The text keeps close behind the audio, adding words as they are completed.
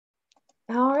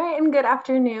All right, and good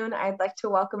afternoon. I'd like to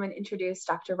welcome and introduce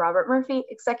Dr. Robert Murphy,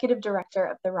 Executive Director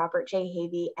of the Robert J.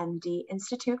 Havey, MD,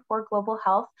 Institute for Global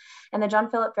Health, and the John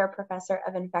Philip Fair Professor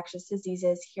of Infectious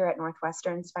Diseases here at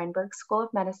Northwestern's Feinberg School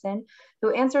of Medicine,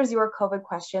 who answers your COVID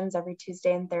questions every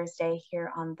Tuesday and Thursday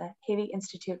here on the Havey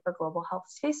Institute for Global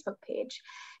Health's Facebook page.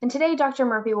 And today, Dr.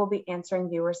 Murphy will be answering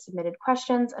viewer-submitted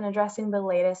questions and addressing the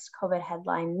latest COVID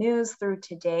headline news through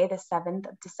today, the 7th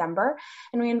of December.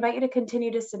 And we invite you to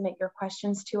continue to submit your questions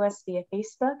to us via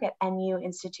Facebook at NU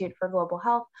Institute for Global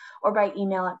Health or by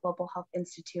email at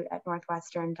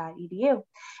globalhealthinstitute@northwestern.edu.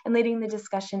 And leading the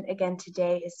discussion again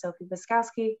today is Sophie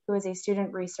Buskowski, who is a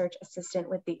student research assistant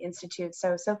with the Institute.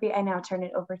 So Sophie, I now turn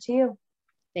it over to you.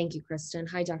 Thank you, Kristen.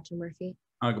 Hi, Dr. Murphy.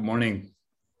 Good morning.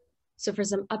 So for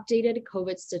some updated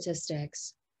COVID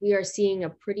statistics, we are seeing a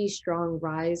pretty strong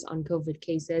rise on COVID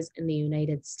cases in the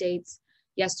United States.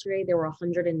 Yesterday, there were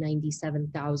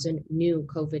 197,000 new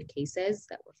COVID cases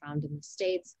that were found in the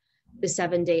States. The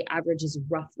 7-day average is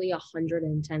roughly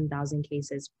 110,000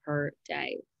 cases per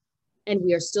day. And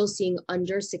we are still seeing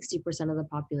under 60% of the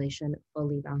population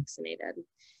fully vaccinated.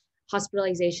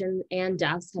 Hospitalization and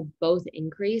deaths have both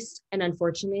increased. And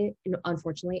unfortunately,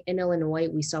 in Illinois,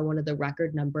 we saw one of the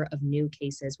record number of new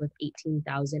cases with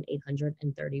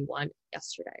 18,831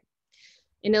 yesterday.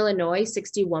 In Illinois,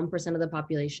 61% of the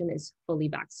population is fully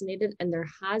vaccinated, and there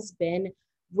has been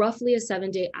roughly a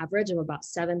 7-day average of about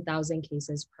 7,000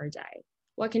 cases per day.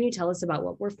 What can you tell us about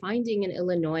what we're finding in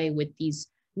Illinois with these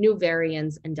new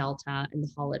variants and Delta and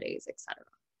the holidays, et cetera?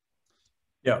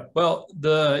 Yeah, well,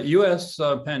 the US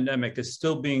pandemic is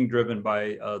still being driven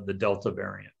by the Delta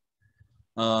variant.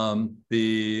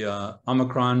 The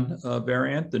Omicron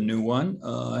variant, the new one,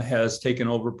 has taken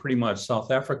over pretty much.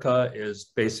 South Africa is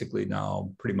basically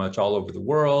now pretty much all over the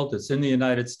world. It's in the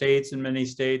United States in many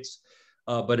states,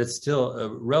 but it's still a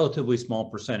relatively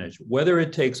small percentage. Whether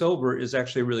it takes over is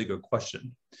actually a really good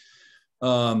question.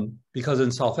 Because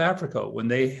in South Africa, when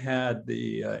they had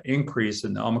the increase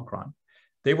in the Omicron,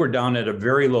 they were down at a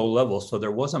very low level, so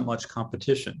there wasn't much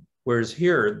competition. Whereas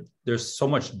here, there's so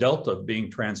much Delta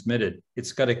being transmitted,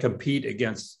 it's got to compete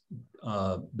against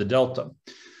the Delta.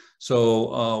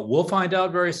 So we'll find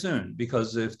out very soon,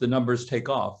 because if the numbers take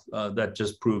off, that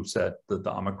just proves that the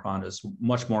Omicron is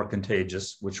much more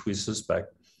contagious, which we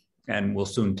suspect, and will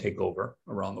soon take over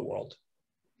around the world.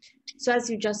 So as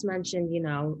you just mentioned,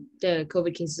 the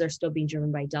COVID cases are still being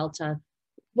driven by Delta.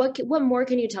 What more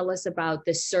can you tell us about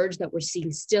the surge that we're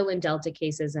seeing still in Delta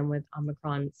cases and with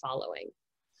Omicron following?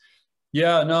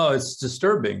 Yeah, no, it's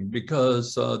disturbing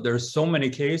because there's so many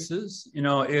cases.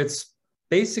 It's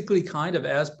basically kind of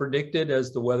as predicted.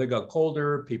 As the weather got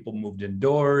colder, people moved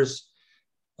indoors.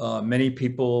 Many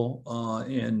people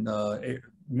in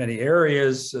many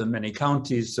areas, many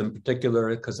counties in particular,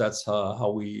 because that's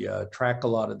how we track a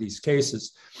lot of these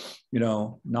cases,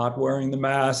 not wearing the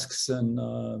masks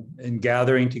and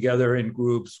gathering together in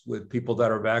groups with people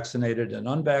that are vaccinated and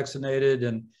unvaccinated.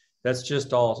 And that's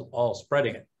just all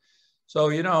spreading it. So,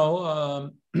 it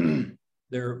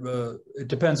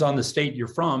depends on the state you're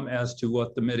from as to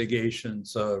what the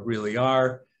mitigations really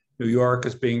are. New York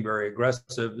is being very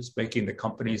aggressive, is making the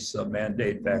companies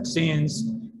mandate vaccines.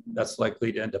 That's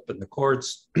likely to end up in the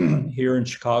courts. Here in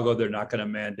Chicago, they're not going to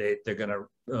mandate. They're going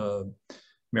to,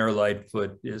 Mayor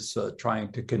Lightfoot is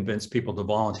trying to convince people to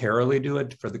voluntarily do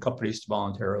it, for the companies to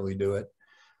voluntarily do it.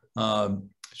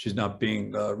 She's not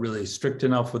being really strict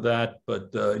enough with that, but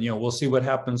we'll see what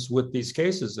happens with these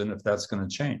cases and if that's going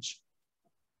to change.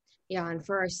 Yeah, and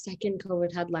for our second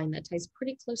COVID headline that ties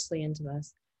pretty closely into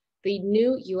this, the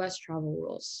new U.S. travel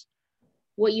rules.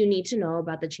 What you need to know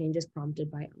about the changes prompted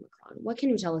by Omicron. What can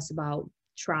you tell us about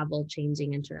travel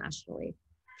changing internationally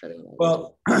for the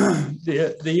United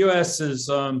States? The U.S. is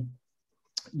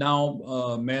now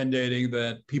mandating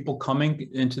that people coming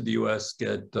into the U.S.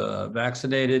 get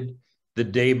vaccinated the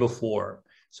day before.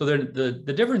 So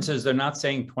the difference is they're not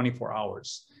saying 24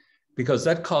 hours, because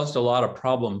that caused a lot of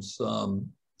problems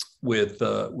with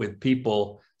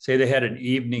people. Say they had an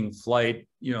evening flight,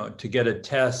 to get a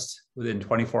test within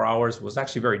 24 hours was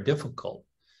actually very difficult.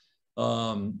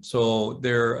 So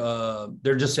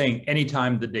they're just saying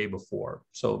anytime the day before.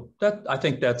 So I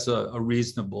think that's a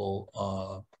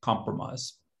reasonable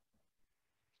compromise.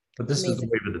 But this is the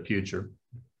wave of the future.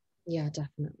 Yeah,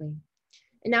 definitely.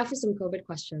 And now for some COVID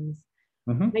questions.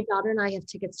 Mm-hmm. My daughter and I have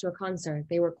tickets to a concert.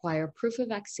 They require proof of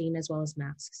vaccine as well as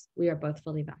masks. We are both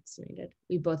fully vaccinated.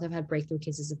 We both have had breakthrough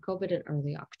cases of COVID in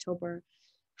early October,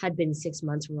 had been 6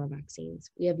 months from our vaccines.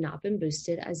 We have not been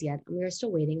boosted as yet, and we are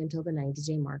still waiting until the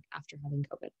 90-day mark after having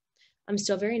COVID. I'm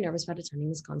still very nervous about attending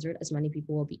this concert, as many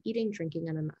people will be eating, drinking,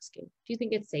 and unmasking. Do you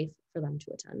think it's safe for them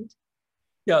to attend?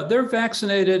 Yeah, they're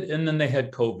vaccinated and then they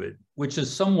had COVID, which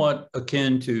is somewhat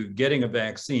akin to getting a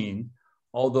vaccine,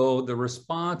 although the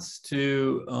response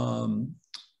to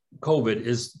COVID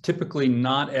is typically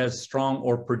not as strong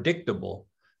or predictable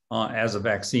as a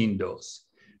vaccine dose.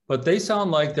 But they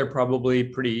sound like they're probably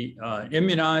pretty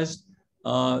immunized.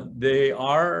 They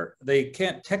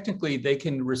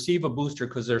can receive a booster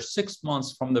because they're 6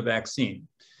 months from the vaccine.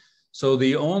 So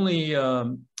the only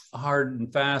hard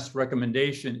and fast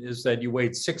recommendation is that you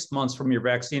wait 6 months from your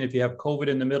vaccine. If you have COVID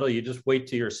in the middle, you just wait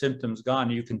till your symptoms gone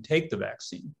and you can take the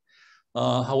vaccine.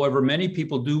 However, many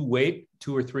people do wait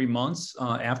 2 or 3 months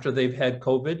after they've had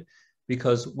COVID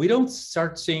because we don't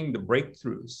start seeing the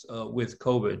breakthroughs with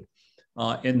COVID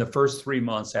in the first 3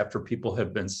 months after people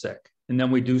have been sick. And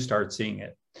then we do start seeing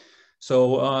it.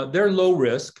 So they're low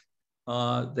risk.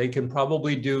 They can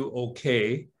probably do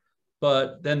okay.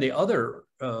 But then the other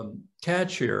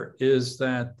catch here is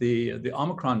that the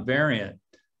Omicron variant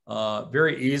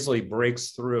very easily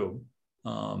breaks through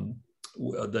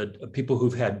the people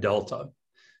who've had Delta.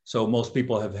 So most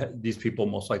people these people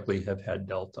most likely have had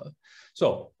Delta.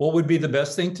 So what would be the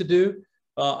best thing to do?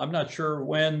 I'm not sure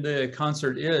when the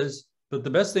concert is, but the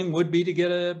best thing would be to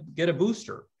get a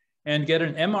booster and get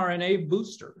an mRNA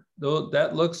booster. Though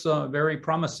that looks very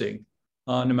promising,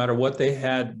 no matter what they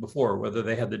had before, whether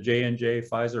they had the J&J,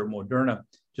 Pfizer, or Moderna.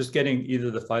 Just getting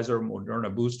either the Pfizer or Moderna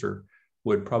booster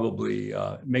would probably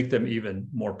make them even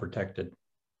more protected.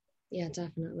 Yeah,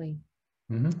 definitely.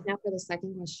 Mm-hmm. Now for the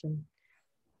second question.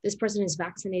 This person is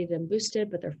vaccinated and boosted,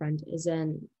 but their friend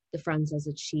isn't. The friend says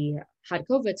that she had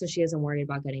COVID, so she isn't worried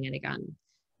about getting it again.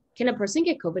 Can a person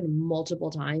get COVID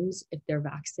multiple times if they're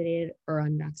vaccinated or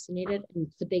unvaccinated? And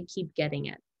could they keep getting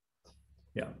it?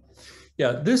 Yeah.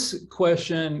 This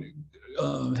question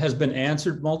has been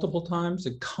answered multiple times.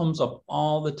 It comes up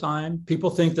all the time. People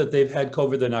think that they've had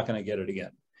COVID, they're not going to get it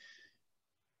again.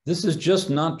 This is just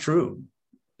not true.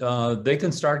 They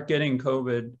can start getting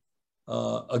COVID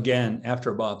again after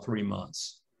about 3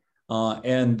 months.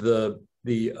 And the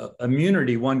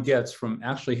immunity one gets from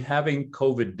actually having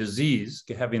COVID disease,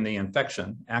 having the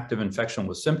infection, active infection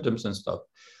with symptoms and stuff,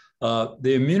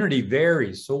 the immunity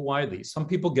varies so widely. Some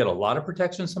people get a lot of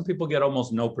protection, some people get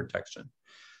almost no protection.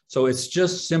 So it's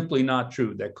just simply not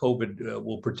true that COVID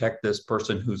will protect this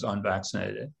person who's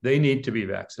unvaccinated. They need to be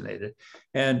vaccinated.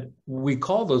 And we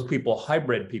call those people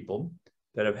hybrid people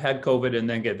that have had COVID and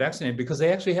then get vaccinated because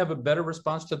they actually have a better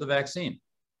response to the vaccine.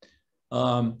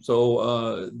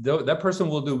 That person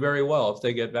will do very well if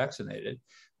they get vaccinated,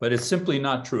 but it's simply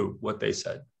not true what they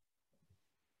said.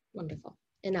 Wonderful.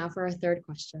 And now for our third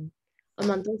question. A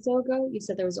month or so ago, you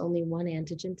said there was only one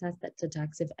antigen test that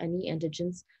detects if any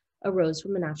antigens arose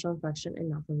from a natural infection and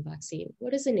not from a vaccine.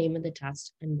 What is the name of the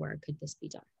test and where could this be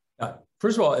done?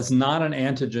 First of all, it's not an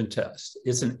antigen test.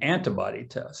 It's an antibody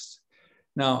test.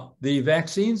 Now, the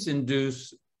vaccines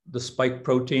induce the spike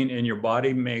protein in your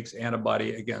body makes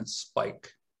antibody against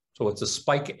spike. So it's a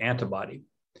spike antibody.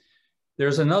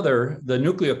 There's another, the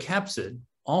nucleocapsid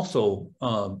also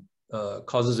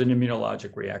causes an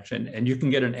immunologic reaction, and you can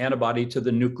get an antibody to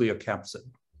the nucleocapsid.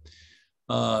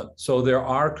 So there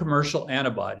are commercial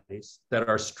antibodies that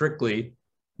are strictly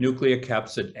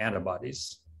nucleocapsid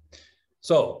antibodies.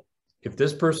 So if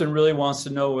this person really wants to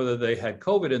know whether they had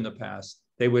COVID in the past,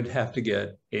 they would have to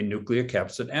get a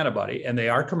nucleocapsid antibody, and they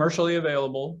are commercially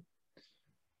available.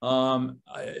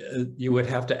 You would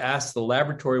have to ask the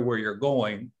laboratory where you're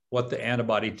going what the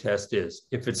antibody test is.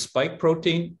 If it's spike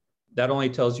protein, that only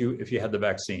tells you if you had the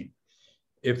vaccine.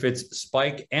 If it's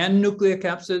spike and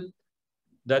nucleocapsid,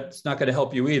 that's not going to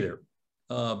help you either.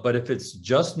 But if it's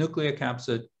just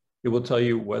nucleocapsid, it will tell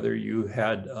you whether you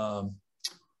had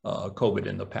COVID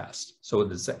in the past. So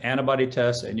it's an antibody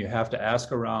test, and you have to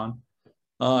ask around.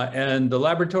 And the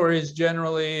laboratories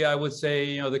generally, I would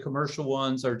say, the commercial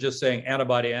ones are just saying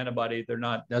antibody, antibody. They're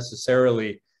not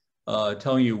necessarily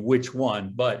telling you which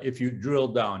one, but if you drill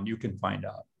down, you can find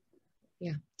out.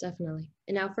 Yeah, definitely.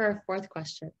 And now for our fourth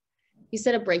question. You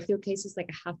said a breakthrough case is like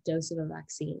a half dose of a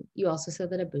vaccine. You also said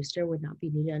that a booster would not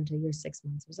be needed until your 6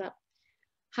 months was up.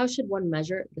 How should one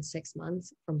measure the 6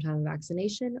 months from time of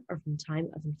vaccination or from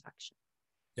time of infection?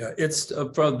 Yeah, it's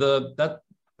that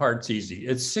part's easy.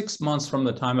 It's 6 months from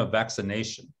the time of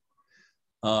vaccination.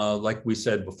 Like we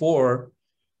said before,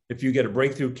 if you get a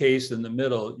breakthrough case in the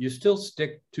middle, you still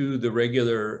stick to the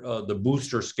regular, the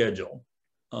booster schedule.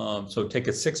 So take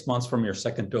it 6 months from your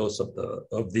second dose of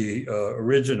the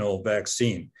original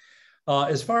vaccine.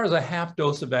 As far as a half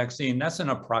dose of vaccine, that's an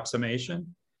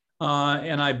approximation.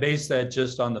 And I base that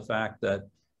just on the fact that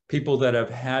people that have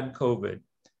had COVID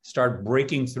start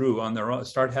breaking through on their own,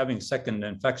 start having second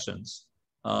infections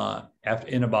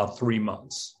in about 3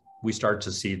 months. We start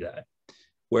to see that.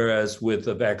 Whereas with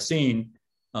the vaccine,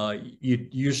 you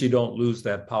usually don't lose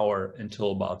that power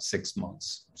until about 6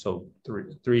 months. So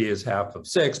three is half of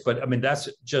 6, but I mean, that's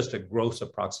just a gross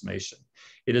approximation.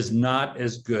 It is not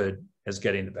as good as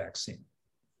getting the vaccine.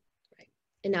 Right.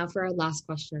 And now for our last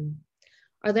question.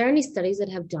 Are there any studies that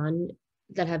have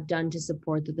done to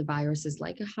support that the virus is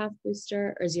like a half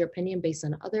booster, or is your opinion based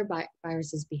on other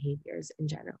viruses' behaviors in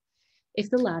general? If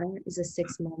the latter, is a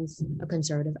 6 months a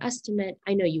conservative estimate?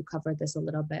 I know you covered this a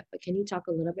little bit, but can you talk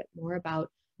a little bit more about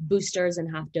boosters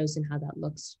and half dose and how that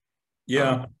looks?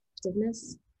 Yeah.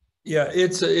 Effectiveness? Yeah,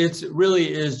 it's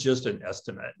really is just an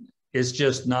estimate. It's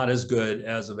just not as good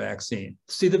as a vaccine.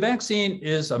 See, the vaccine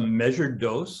is a measured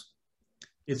dose.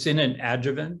 It's in an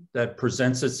adjuvant that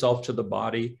presents itself to the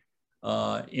body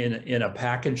in a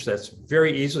package that's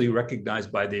very easily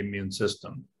recognized by the immune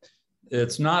system.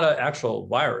 It's not an actual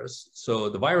virus. So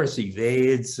the virus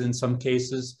evades in some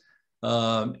cases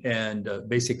and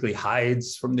basically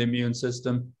hides from the immune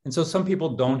system. And so some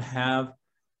people don't have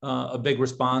a big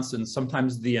response, and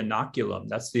sometimes the inoculum,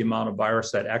 that's the amount of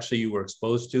virus that actually you were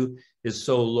exposed to, is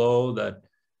so low that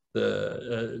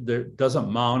there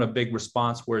doesn't mount a big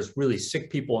response, whereas really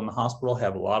sick people in the hospital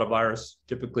have a lot of virus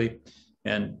typically,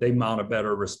 and they mount a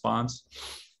better response.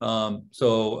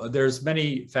 So there's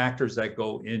many factors that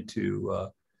go into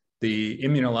the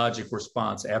immunologic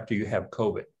response after you have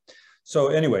COVID. So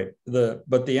anyway,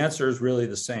 but the answer is really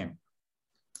the same.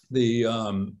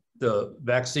 The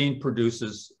vaccine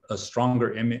produces a stronger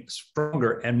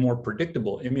and more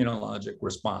predictable immunologic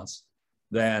response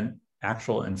than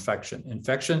actual infection.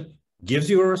 Infection gives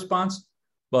you a response,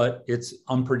 but it's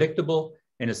unpredictable,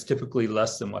 and it's typically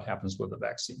less than what happens with a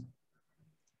vaccine.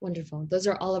 Wonderful. Those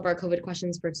are all of our COVID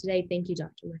questions for today. Thank you,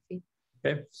 Dr. Murphy.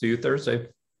 Okay, see you Thursday.